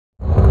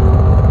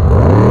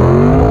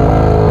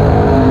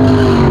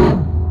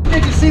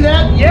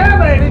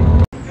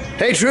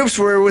Hey troops,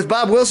 we're with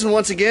Bob Wilson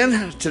once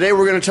again. Today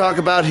we're going to talk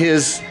about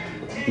his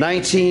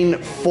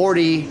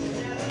 1940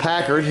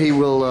 Packard. He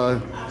will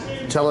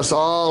tell us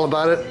all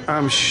about it,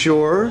 I'm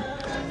sure.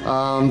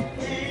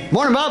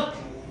 Morning, Bob.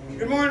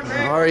 Good morning,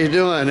 man. How are you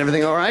doing?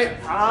 Everything all right?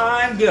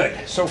 I'm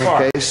good so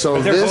far. Okay, so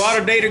but there's a lot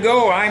of day to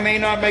go. I may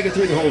not make it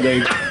through the whole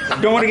day.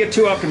 Don't want to get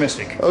too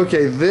optimistic.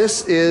 Okay,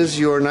 this is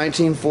your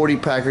 1940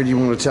 Packard. You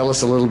want to tell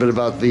us a little bit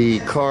about the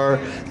car,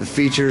 the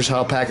features,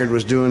 how Packard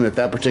was doing at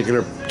that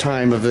particular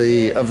time of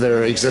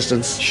their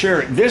existence?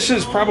 Sure. This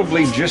is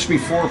probably just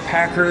before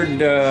Packard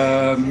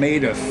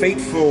made a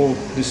fateful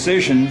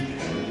decision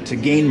to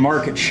gain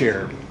market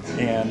share,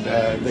 and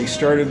they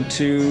started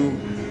to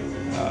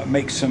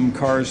make some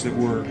cars that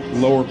were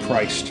lower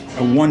priced.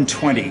 A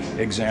 120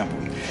 example.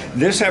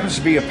 This happens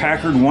to be a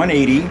Packard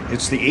 180.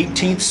 It's the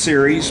 18th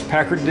series.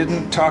 Packard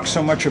didn't talk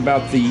so much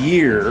about the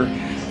year,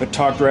 but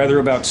talked rather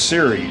about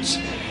series.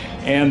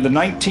 And the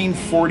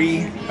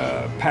 1940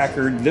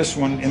 Packard, this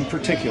one in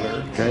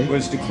particular,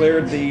 was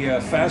declared the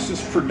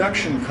fastest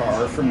production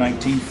car from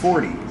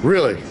 1940.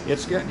 Really?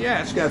 It's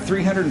got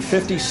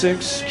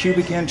 356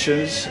 cubic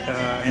inches,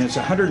 and it's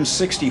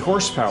 160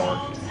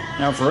 horsepower.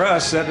 Now for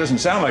us, that doesn't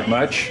sound like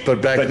much,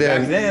 but back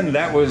then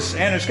that was,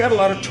 and it's got a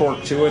lot of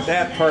torque to it.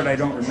 That part I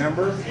don't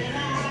remember,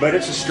 but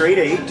it's a straight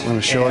 8. Want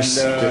to show us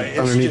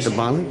underneath the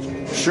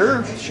bonnet?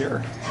 Sure,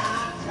 sure.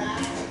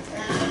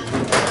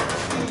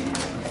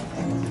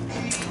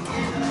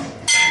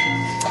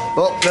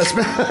 Oh, that's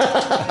me.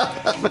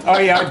 Oh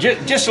yeah,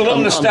 just a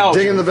little nostalgia.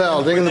 Dinging the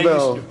bell, dinging the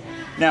bell.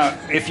 Now,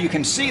 if you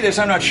can see this,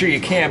 I'm not sure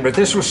you can, but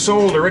this was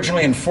sold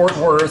originally in Fort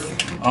Worth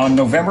on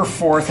November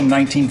 4th in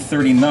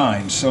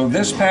 1939. So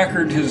this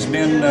Packard has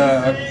been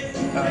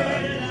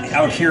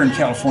out here in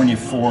California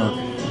for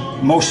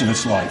most of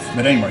its life.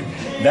 But anyway,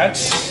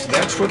 that's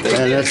what they did.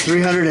 And that's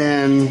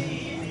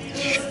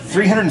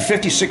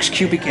 356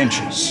 cubic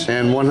inches.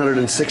 And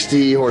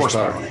 160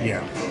 horsepower.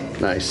 Yeah.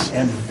 Nice.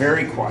 And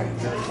very quiet,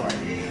 very quiet.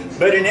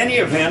 But in any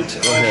event,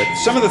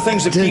 some of the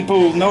things that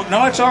people know,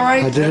 no, it's all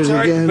right. I did it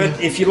again. But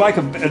if you like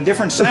a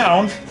different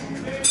sound.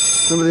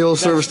 Remember the old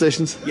service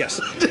stations? Yes.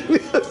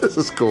 This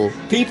is cool.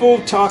 People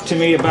talk to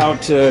me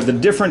about the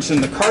difference in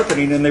the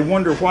carpeting, and they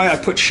wonder why I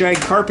put shag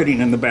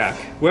carpeting in the back.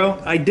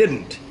 Well, I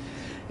didn't.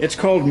 It's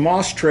called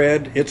moss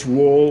tread. It's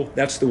wool.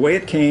 That's the way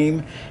it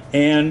came.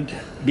 And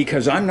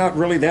because I'm not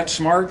really that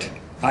smart,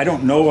 I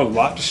don't know a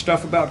lot of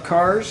stuff about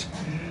cars,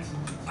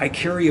 I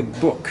carry a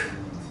book.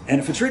 And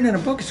if it's written in a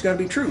book, it's got to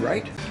be true,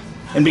 right?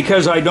 And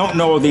because I don't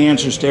know the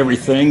answers to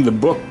everything, the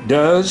book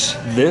does.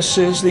 This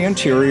is the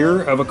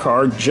interior of a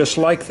car just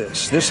like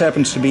this. This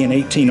happens to be an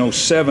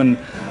 1807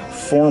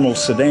 formal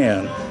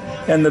sedan.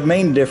 And the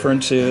main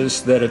difference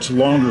is that it's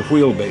longer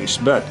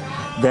wheelbase, but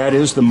that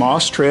is the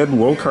moss tread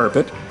wool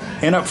carpet.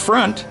 And up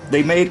front,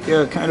 they made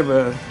kind of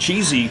a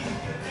cheesy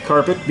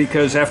carpet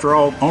because, after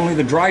all, only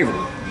the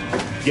driver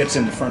gets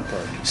in the front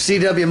part.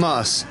 C.W.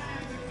 Moss.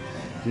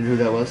 You know who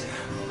that was?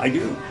 I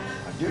do.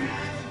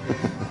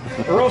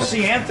 Earl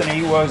C.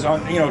 Anthony was on,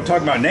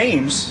 talking about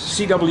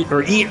names,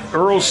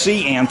 Earl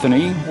C.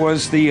 Anthony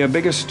was the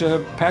biggest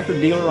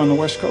Packard dealer on the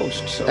West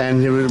Coast. So.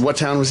 And what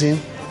town was he in?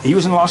 He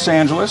was in Los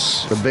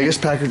Angeles. The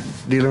biggest Packard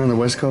dealer on the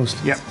West Coast?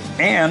 Yep.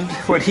 And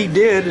what he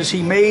did is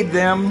he made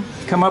them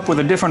come up with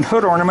a different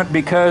hood ornament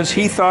because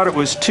he thought it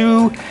was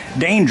too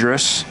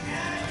dangerous.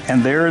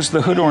 And there's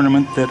the hood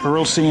ornament that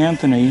Earl C.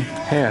 Anthony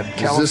had.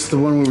 Is this the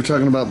one we were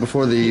talking about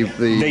before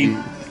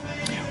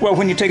Well,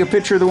 when you take a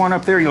picture of the one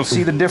up there, you'll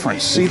see the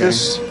difference. See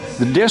this?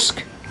 The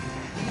disc?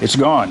 It's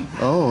gone.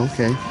 Oh,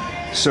 okay.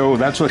 So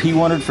that's what he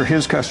wanted for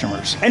his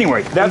customers.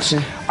 Anyway, that's.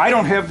 Okay. I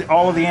don't have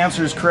all of the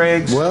answers,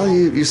 Craig. Well,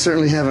 you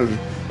certainly have a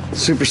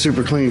super,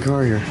 super clean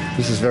car here.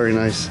 This is very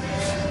nice.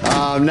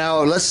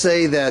 Now, let's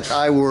say that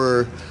I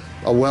were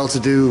a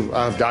well-to-do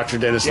doctor,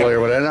 dentist,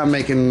 lawyer, whatever, and I'm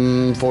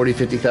making $40,000,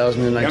 $50,000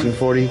 in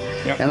 1940,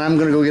 and I'm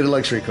going to go get a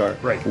luxury car.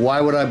 Right. Why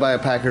would I buy a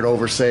Packard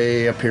over,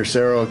 say, a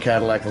Pierce-Arrow, a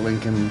Cadillac, a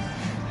Lincoln?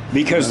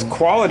 Because the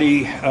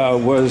quality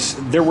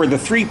there were the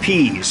 3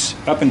 Ps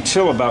up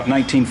until about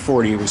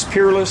 1940. It was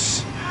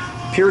Peerless,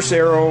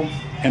 Pierce-Arrow,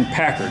 and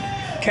Packard.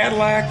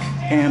 Cadillac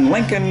and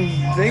Lincoln,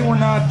 they were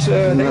not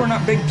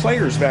big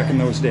players back in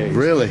those days.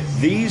 Really?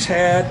 These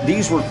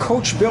were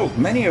coach built.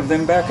 Many of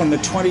them back in the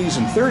 20s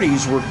and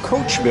 30s were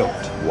coach built.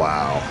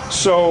 Wow.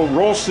 So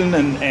Rolston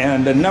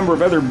and a number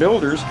of other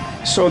builders,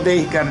 so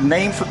they got a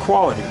name for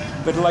quality.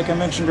 But like I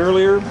mentioned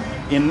earlier,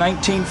 in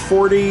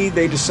 1940,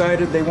 they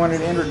decided they wanted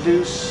to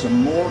introduce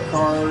some more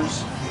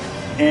cars,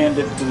 and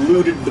it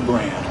diluted the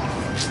brand.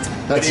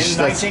 But in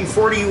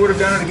 1940, you would have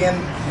done it again,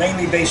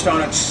 mainly based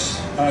on its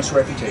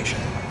reputation.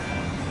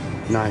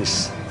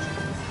 Nice.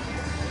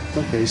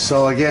 Okay,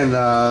 so again,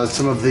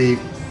 some of the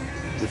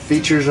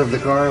features of the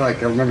car,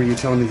 like I remember you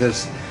telling me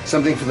there's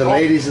something for the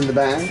ladies in the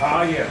back.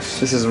 Ah, yes.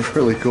 This is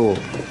really cool.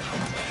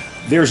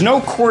 There's no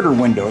quarter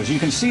window. As you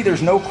can see,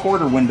 there's no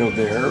quarter window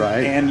there.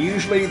 Right. And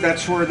usually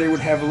that's where they would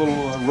have a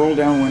little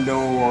roll-down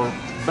window.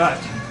 But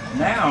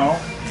now,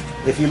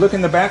 if you look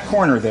in the back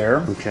corner there,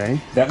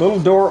 that little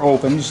door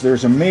opens.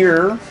 There's a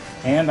mirror,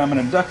 and I'm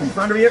going to duck in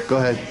front of you. Go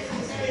ahead.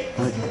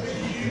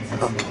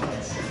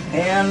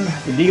 And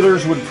the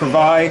dealers would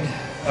provide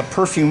a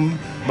perfume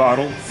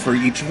bottle for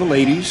each of the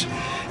ladies.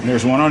 And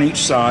there's one on each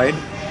side.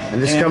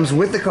 And this comes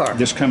with the car.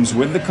 This comes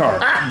with the car.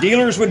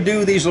 Dealers would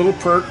do these little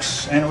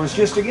perks, and it was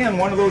just, again,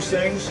 one of those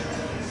things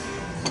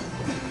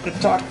that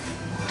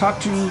talk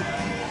to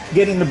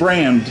getting the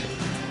brand.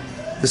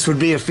 This would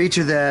be a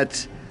feature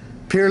that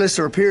Peerless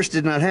or Pierce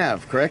did not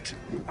have, correct?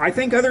 I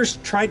think others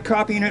tried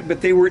copying it,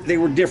 but they were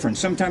different.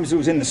 Sometimes it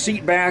was in the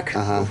seat back,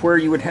 where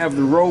you would have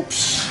the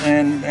ropes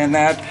and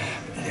that,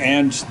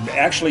 and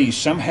actually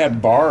some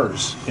had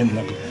bars in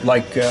them,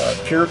 like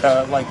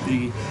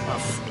the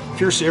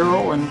Pierce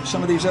Arrow and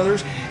some of these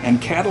others,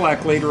 and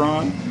Cadillac later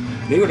on,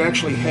 they would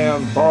actually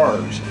have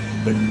bars,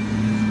 but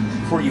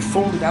where you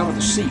fold it out of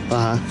the seat.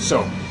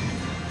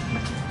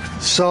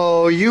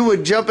 So you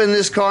would jump in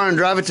this car and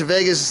drive it to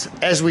Vegas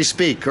as we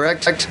speak,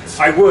 correct?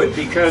 I would,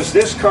 because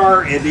this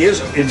car, it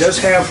does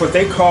have what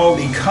they called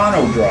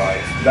econo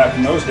drive back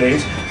in those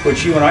days,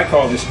 which you and I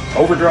call this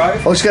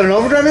overdrive. Oh, it's got an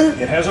overdrive in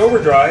it? It has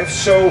overdrive,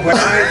 so when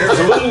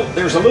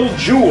there's a little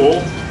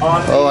jewel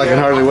on the, I can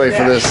hardly wait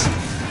for this.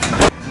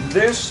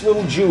 This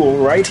little jewel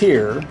right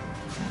here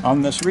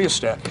on this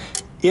rheostat,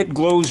 it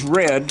glows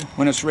red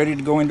when it's ready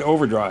to go into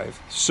overdrive.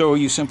 So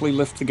you simply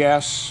lift the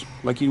gas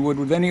like you would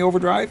with any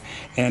overdrive,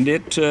 and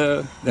then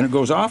it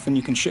goes off and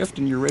you can shift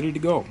and you're ready to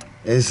go.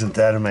 Isn't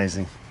that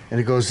amazing? And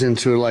it goes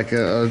into like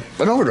an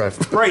overdrive.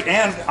 Right,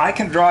 and I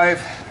can drive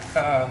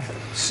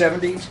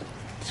 70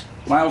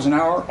 miles an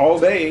hour all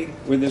day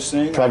with this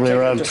thing. Probably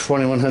around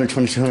 2,100,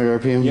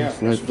 2,200 RPM. Yeah,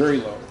 it's very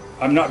low.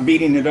 I'm not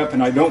beating it up,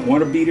 and I don't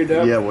want to beat it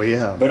up. Yeah, well,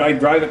 yeah. But I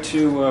drive it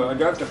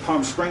to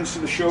Palm Springs to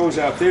the shows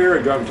out there.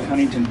 I drive it to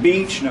Huntington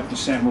Beach and up to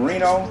San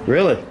Marino.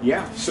 Really?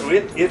 Yeah. So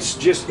it's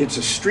a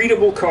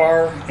streetable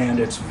car, and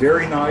it's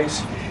very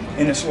nice,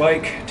 and it's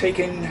like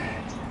taking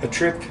a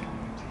trip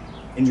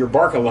in your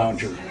Barca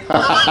Lounger.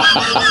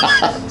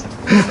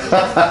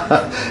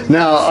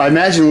 Now, I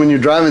imagine when you're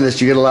driving this,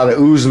 you get a lot of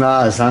oohs and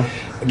ahs, huh?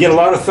 I get a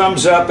lot of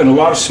thumbs up and a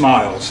lot of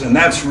smiles, and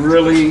that's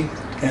really.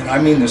 And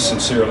I mean this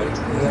sincerely.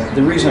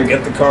 The reason I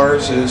get the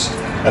cars is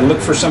I look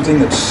for something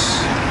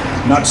that's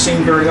not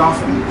seen very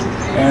often,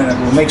 and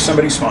it will make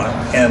somebody smile.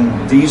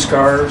 And these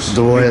cars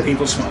make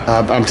people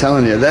smile. I'm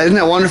telling you, isn't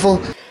that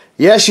wonderful?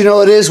 Yes, you know,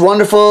 it is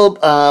wonderful,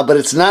 but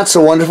it's not so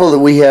wonderful that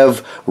we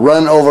have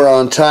run over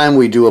on time.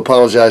 We do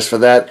apologize for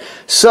that.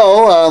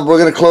 So we're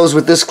going to close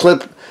with this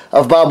clip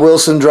of Bob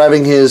Wilson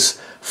driving his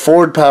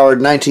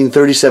Ford-powered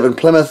 1937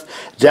 Plymouth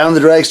down the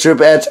drag strip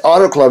at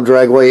Auto Club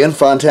Dragway in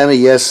Fontana.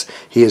 Yes,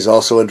 he is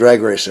also a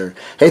drag racer.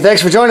 Hey,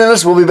 thanks for joining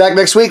us. We'll be back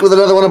next week with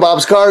another one of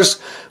Bob's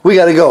cars. We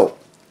got to go.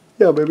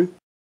 Yeah, baby.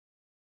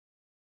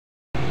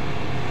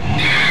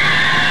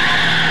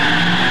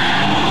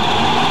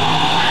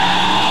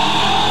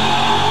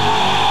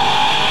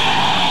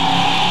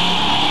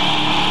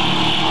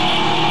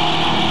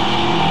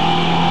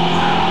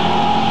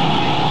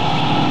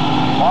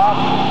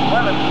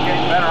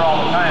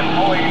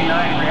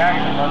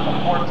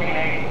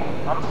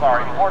 I'm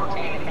sorry,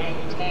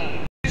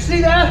 1418. Did you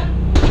see that?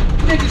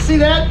 Did you see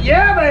that?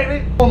 Yeah,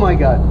 baby! Oh my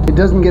God. It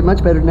doesn't get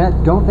much better than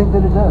that. Don't think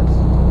that it does.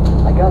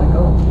 I gotta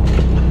go.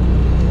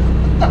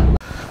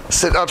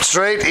 Sit up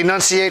straight,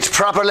 enunciate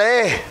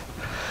properly,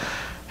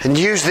 and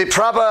use the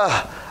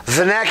proper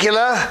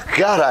vernacular.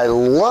 God, I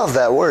love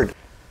that word.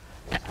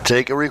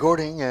 Take a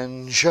recording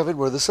and shove it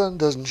where the sun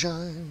doesn't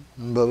shine.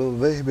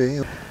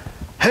 Baby.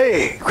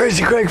 Hey,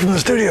 Crazy Craig from the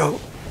studio.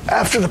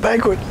 After the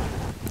banquet,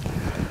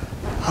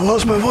 I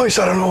lost my voice.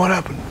 I don't know what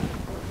happened.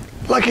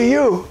 Lucky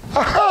you.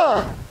 Ha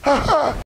ha. Ha ha.